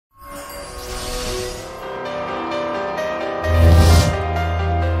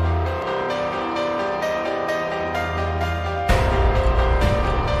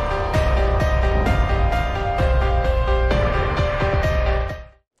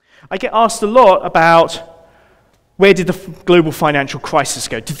I get asked a lot about where did the global financial crisis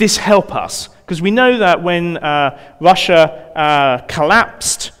go? Did this help us? Because we know that when Russia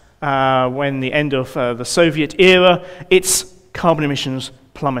collapsed, when the end of the Soviet era, its carbon emissions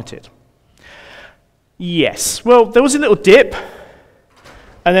plummeted. Yes, well, there was a little dip,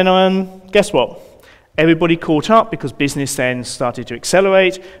 and then guess what? Everybody caught up because business then started to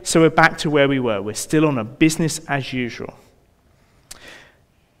accelerate, so we're back to where we were. We're still on a business as usual.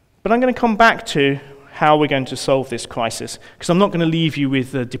 But I'm going to come back to how we're going to solve this crisis, because I'm not going to leave you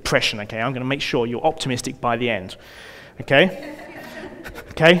with depression, okay? I'm going to make sure you're optimistic by the end, okay?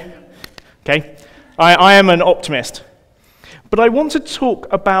 Okay? I am an optimist. But I want to talk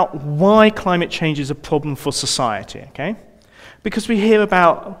about why climate change is a problem for society, okay? Because we hear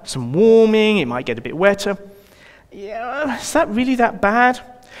about some warming, it might get a bit wetter. Yeah, is that really that bad?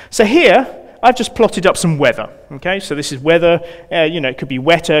 So here, I've just plotted up some weather, okay? So this is weather, it could be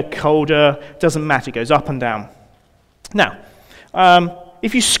wetter, colder, doesn't matter, it goes up and down. Now,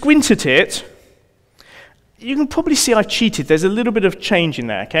 if you squint at it, you can probably see I've cheated. There's a little bit of change in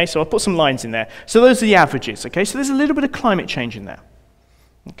there, okay? So I'll put some lines in there. So those are the averages, okay? So there's a little bit of climate change in there,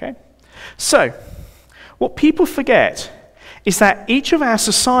 okay? So what people forget is that each of our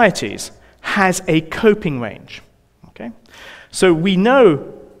societies has a coping range, okay? So we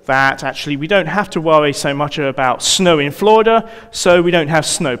know that actually we don't have to worry so much about snow in Florida, so we don't have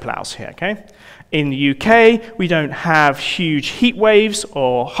snowplows here, okay? In the UK, we don't have huge heat waves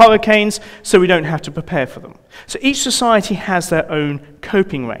or hurricanes, so we don't have to prepare for them. So each society has their own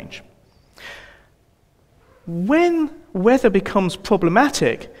coping range. When weather becomes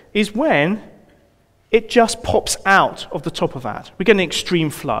problematic is when it just pops out of the top of that. We get an extreme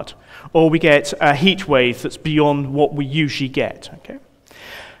flood, or we get a heat wave that's beyond what we usually get, okay?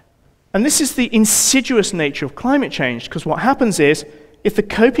 And this is the insidious nature of climate change, because what happens is, if the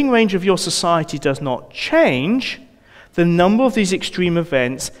coping range of your society does not change, the number of these extreme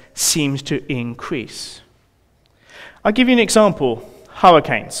events seems to increase. I'll give you an example.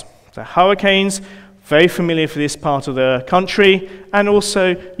 Hurricanes. So hurricanes, very familiar for this part of the country, and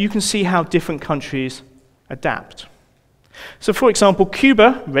also you can see how different countries adapt. So for example,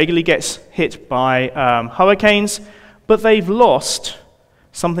 Cuba regularly gets hit by hurricanes, but they've lost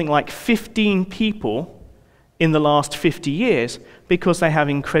something like 15 people in the last 50 years because they have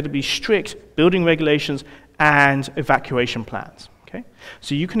incredibly strict building regulations and evacuation plans. Okay?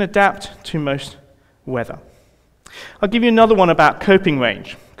 So you can adapt to most weather. I'll give you another one about coping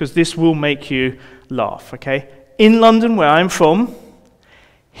range, because this will make you laugh. Okay? In London, where I'm from,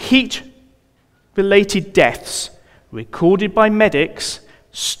 heat-related deaths recorded by medics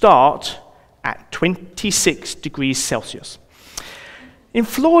start at 26 degrees Celsius. In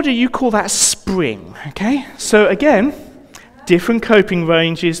Florida, you call that spring, okay? So again, different coping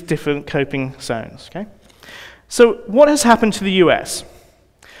ranges, different coping zones, okay? So what has happened to the US?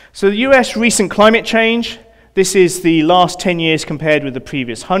 So the US recent climate change, this is the last 10 years compared with the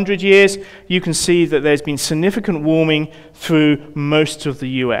previous 100 years. You can see that there's been significant warming through most of the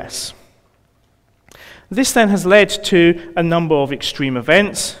US. This then has led to a number of extreme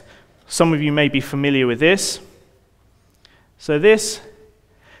events. Some of you may be familiar with this. So this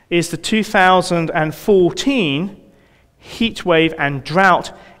is the 2014 heat wave and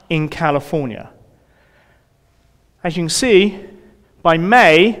drought in California. As you can see, by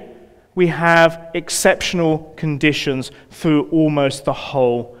May, we have exceptional conditions through almost the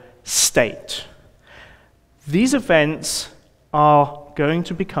whole state. These events are going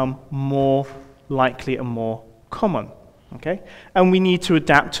to become more likely and more common, okay? And we need to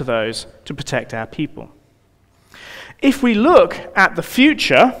adapt to those to protect our people. If we look at the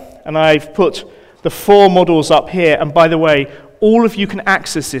future, and I've put the 4 models up here, and by the way, all of you can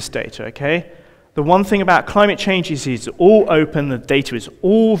access this data, okay? The one thing about climate change is it's all open, the data is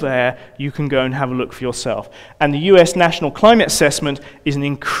all there, you can go and have a look for yourself. And the US National Climate Assessment is an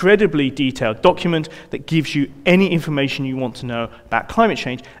incredibly detailed document that gives you any information you want to know about climate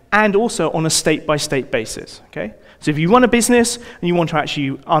change, and also on a state-by-state basis, okay? So if you run a business and you want to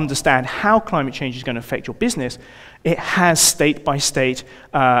actually understand how climate change is going to affect your business, it has state-by-state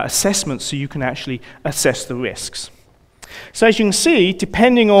assessments so you can actually assess the risks. So as you can see,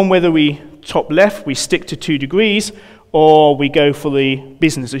 depending on whether we, top left, we stick to 2 degrees or we go for the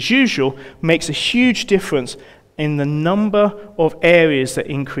business as usual, makes a huge difference in the number of areas that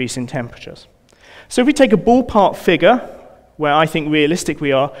increase in temperatures. So if we take a ballpark figure, where I think realistic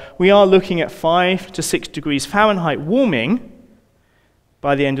we are looking at 5 to 6 degrees Fahrenheit warming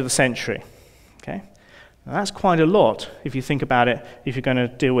by the end of the century. Okay? Now that's quite a lot if you think about it, if you're going to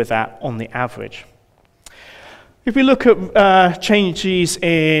deal with that on the average. If we look at changes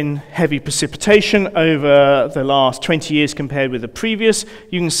in heavy precipitation over the last 20 years compared with the previous,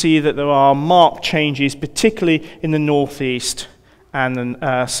 you can see that there are marked changes, particularly in the northeast and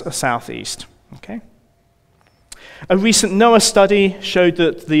the southeast. Okay? A recent NOAA study showed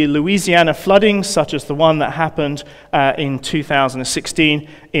that the Louisiana flooding, such as the one that happened in 2016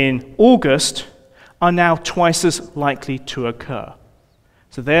 in August, are now twice as likely to occur.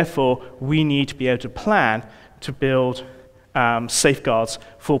 So therefore, we need to be able to plan to build safeguards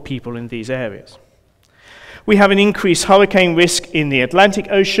for people in these areas. We have an increased hurricane risk in the Atlantic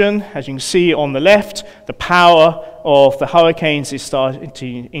Ocean. As you can see on the left, the power of the hurricanes is starting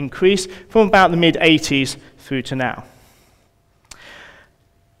to increase from about the mid-80s through to now.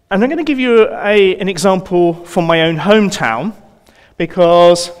 And I'm going to give you an example from my own hometown,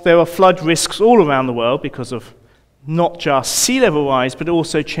 because there are flood risks all around the world because of not just sea level rise, but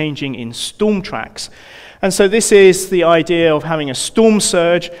also changing in storm tracks. And so this is the idea of having a storm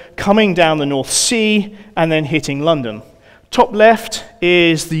surge coming down the North Sea and then hitting London. Top left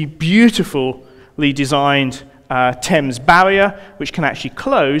is the beautifully designed Thames barrier, which can actually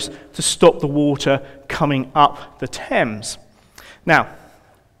close to stop the water coming up the Thames. Now,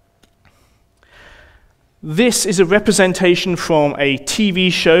 this is a representation from a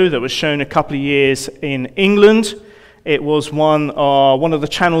TV show that was shown a couple of years in England. It was one of the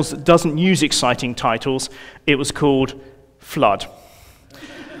channels that doesn't use exciting titles. It was called Flood.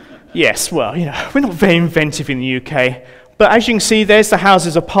 Yes, well, you know, we're not very inventive in the UK. But as you can see, there's the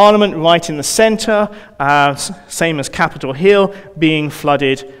Houses of Parliament right in the centre, same as Capitol Hill, being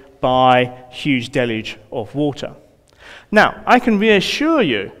flooded by huge deluge of water. Now, I can reassure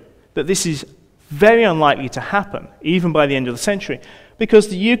you that this is very unlikely to happen, even by the end of the century, because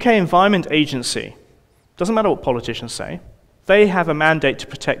the UK Environment Agency, doesn't matter what politicians say, they have a mandate to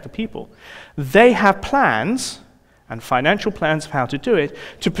protect the people. They have plans, and financial plans of how to do it,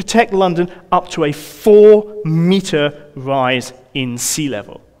 to protect London up to a 4-meter rise in sea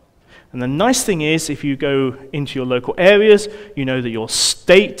level. And the nice thing is, if you go into your local areas, you know that your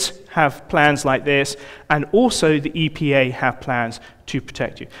state have plans like this, and also the EPA have plans to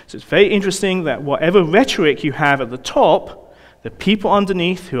protect you. So it's very interesting that whatever rhetoric you have at the top, the people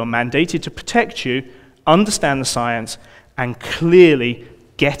underneath who are mandated to protect you understand the science and clearly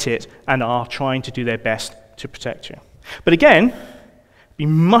get it and are trying to do their best to protect you. But again, it'd be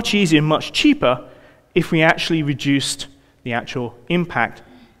much easier, much cheaper if we actually reduced the actual impact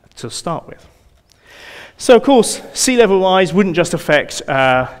to start with. So of course, sea level rise wouldn't just affect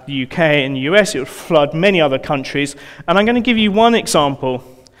the UK and the US, it would flood many other countries. And I'm going to give you one example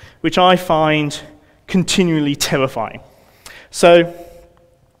which I find continually terrifying. So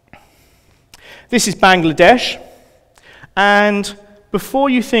this is Bangladesh, and before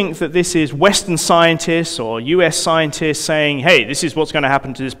you think that this is Western scientists or US scientists saying, hey, this is what's going to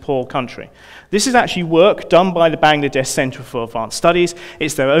happen to this poor country, this is actually work done by the Bangladesh Center for Advanced Studies.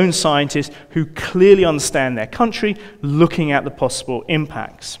 It's their own scientists who clearly understand their country, looking at the possible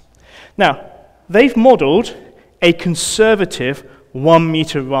impacts. Now, they've modeled a conservative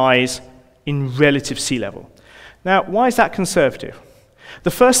 1-meter rise in relative sea level. Now, why is that conservative?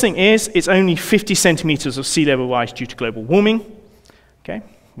 The first thing is, it's only 50 centimeters of sea level rise due to global warming, okay,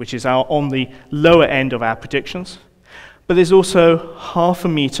 which is on the lower end of our predictions. But there's also 0.5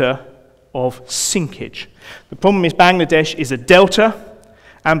 meter of sinkage. The problem is Bangladesh is a delta,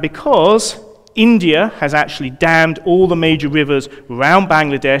 and because India has actually dammed all the major rivers around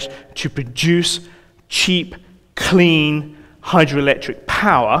Bangladesh to produce cheap, clean hydroelectric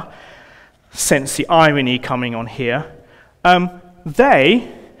power, sense the irony coming on here, they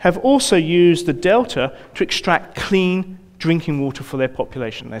have also used the delta to extract clean drinking water for their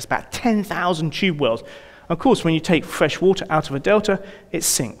population. There's about 10,000 tube wells. Of course, when you take fresh water out of a delta, it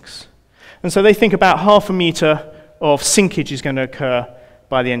sinks. And so they think about 0.5 meter of sinkage is going to occur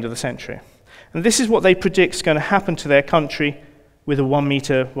by the end of the century. And this is what they predict is going to happen to their country with a 1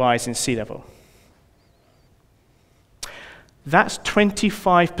 meter rise in sea level. That's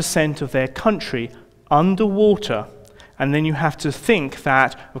 25% of their country underwater. And then you have to think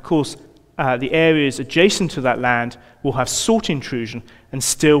that, of course, the areas adjacent to that land will have salt intrusion and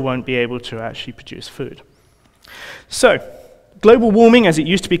still won't be able to actually produce food. So, global warming, as it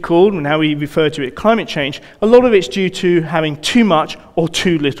used to be called, and now we refer to it climate change, a lot of it's due to having too much or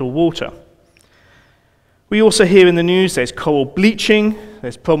too little water. We also hear in the news there's coral bleaching,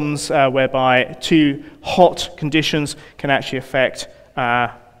 there's problems whereby too hot conditions can actually affect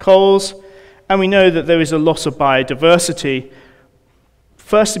corals, and we know that there is a loss of biodiversity,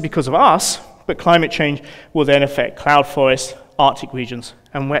 firstly because of us, but climate change will then affect cloud forests, Arctic regions,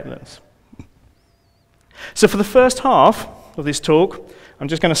 and wetlands. So for the first half of this talk, I'm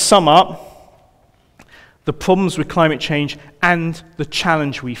just going to sum up the problems with climate change and the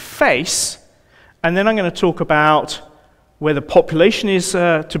challenge we face, and then I'm going to talk about where the population is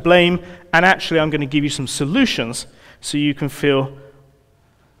to blame, and actually I'm going to give you some solutions so you can feel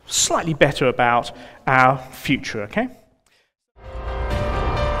slightly better about our future, okay?